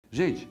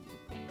Gente,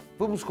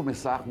 vamos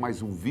começar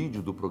mais um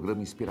vídeo do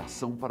programa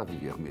Inspiração para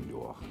Viver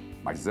Melhor.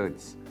 Mas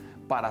antes,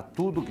 para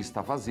tudo o que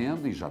está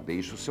fazendo e já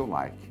deixe o seu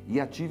like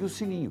e ative o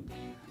sininho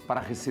para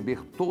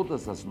receber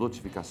todas as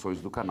notificações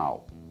do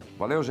canal.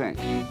 Valeu, gente!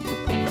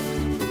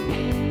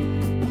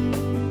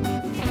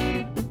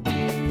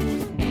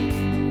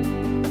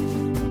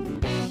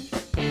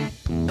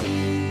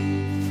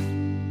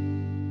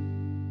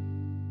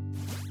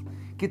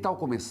 Que tal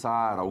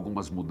começar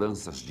algumas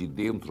mudanças de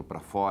dentro para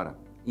fora?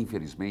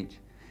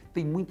 Infelizmente,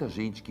 tem muita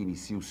gente que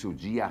inicia o seu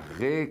dia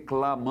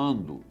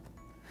reclamando.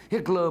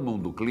 Reclamam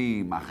do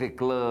clima,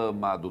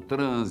 reclama do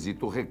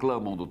trânsito,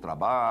 reclamam do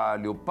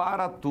trabalho,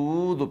 para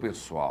tudo,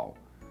 pessoal.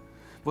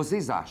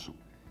 Vocês acham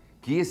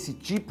que esse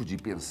tipo de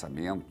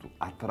pensamento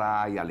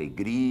atrai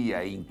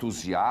alegria e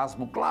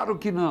entusiasmo? Claro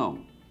que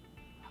não.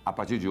 A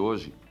partir de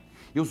hoje,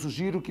 eu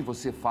sugiro que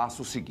você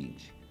faça o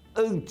seguinte: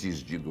 antes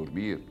de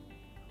dormir,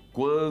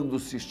 quando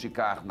se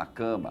esticar na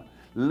cama,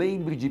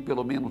 lembre de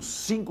pelo menos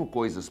 5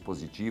 coisas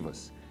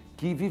positivas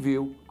que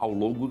viveu ao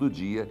longo do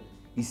dia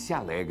e se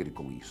alegre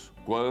com isso.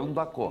 Quando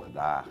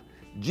acordar,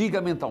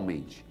 diga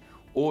mentalmente: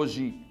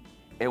 hoje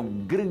é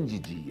um grande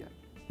dia.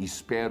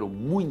 Espero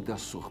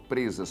muitas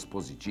surpresas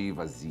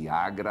positivas e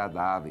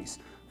agradáveis.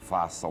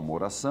 Faça uma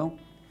oração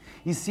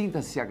e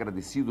sinta-se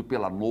agradecido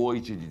pela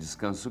noite de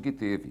descanso que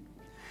teve.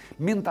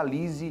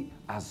 Mentalize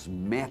as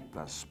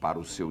metas para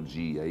o seu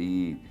dia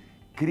e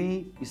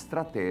crie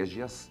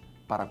estratégias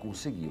para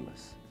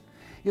consegui-las.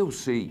 Eu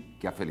sei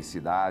que a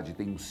felicidade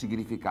tem um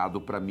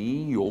significado para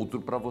mim e outro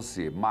para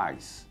você,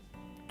 mas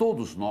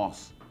todos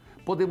nós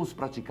podemos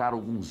praticar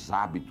alguns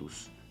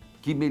hábitos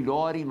que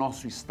melhorem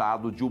nosso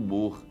estado de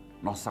humor,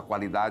 nossa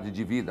qualidade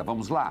de vida.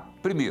 Vamos lá?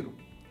 Primeiro,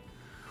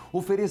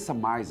 ofereça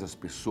mais às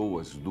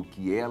pessoas do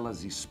que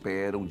elas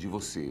esperam de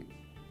você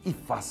e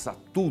faça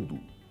tudo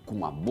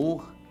com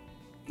amor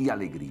e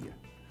alegria.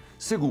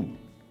 Segundo,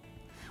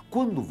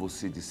 quando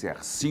você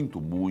disser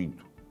sinto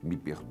muito, me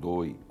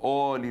perdoe,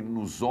 olhe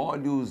nos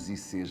olhos e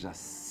seja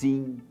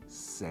sincero.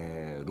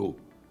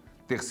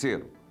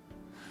 Terceiro,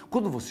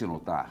 quando você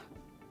notar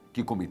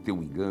que cometeu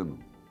um engano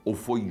ou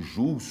foi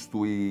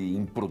injusto e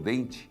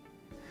imprudente,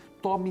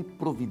 tome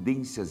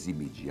providências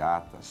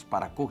imediatas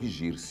para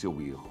corrigir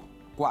seu erro.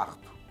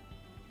 Quarto,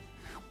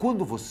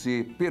 quando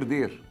você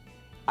perder,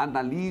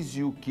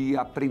 analise o que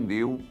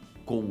aprendeu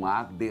com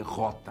a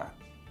derrota.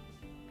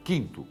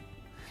 Quinto,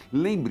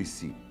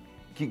 lembre-se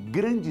que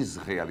grandes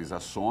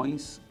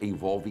realizações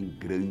envolvem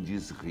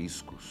grandes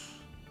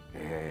riscos.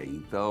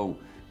 Então,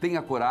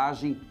 tenha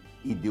coragem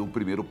e dê o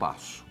primeiro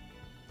passo.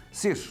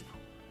 Sexto,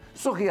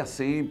 sorria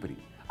sempre,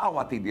 ao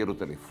atender o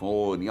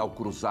telefone, ao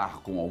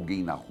cruzar com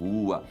alguém na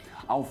rua,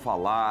 ao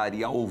falar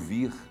e ao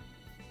ouvir.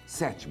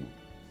 Sétimo,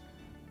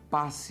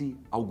 passe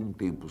algum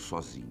tempo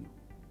sozinho.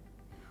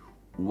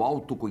 O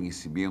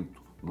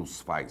autoconhecimento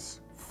nos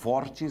faz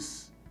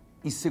fortes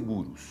e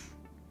seguros.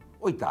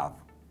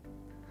 Oitavo,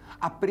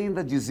 aprenda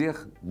a dizer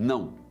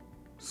não,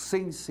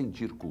 sem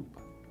sentir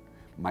culpa,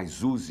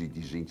 mas use de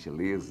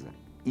gentileza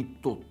e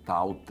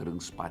total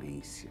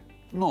transparência.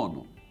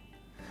 Nono,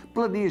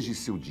 planeje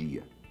seu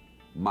dia,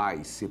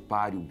 mas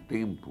separe um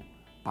tempo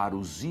para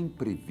os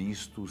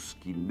imprevistos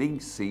que nem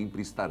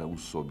sempre estarão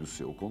sob o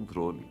seu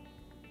controle.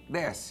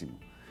 Décimo,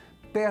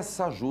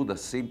 peça ajuda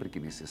sempre que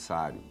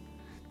necessário,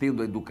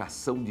 tendo a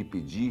educação de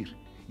pedir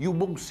e o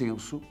bom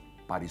senso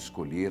para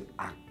escolher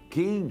a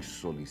quem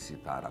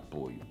solicitar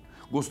apoio.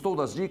 Gostou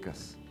das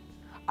dicas?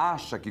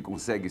 Acha que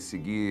consegue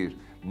seguir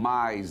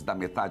mais da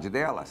metade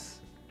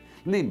delas?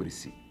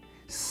 Lembre-se,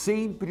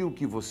 sempre o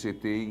que você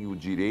tem o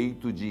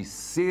direito de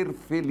ser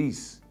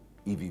feliz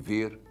e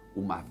viver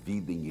uma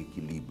vida em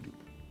equilíbrio.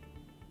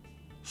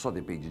 Só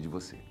depende de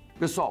você.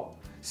 Pessoal,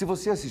 se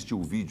você assistiu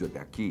o vídeo até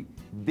aqui,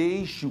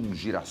 deixe um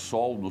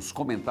girassol nos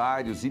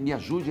comentários e me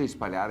ajude a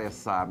espalhar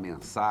essa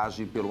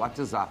mensagem pelo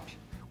WhatsApp.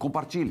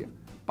 Compartilha,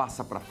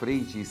 passa para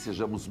frente e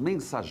sejamos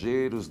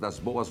mensageiros das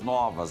boas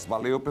novas.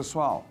 Valeu,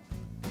 pessoal!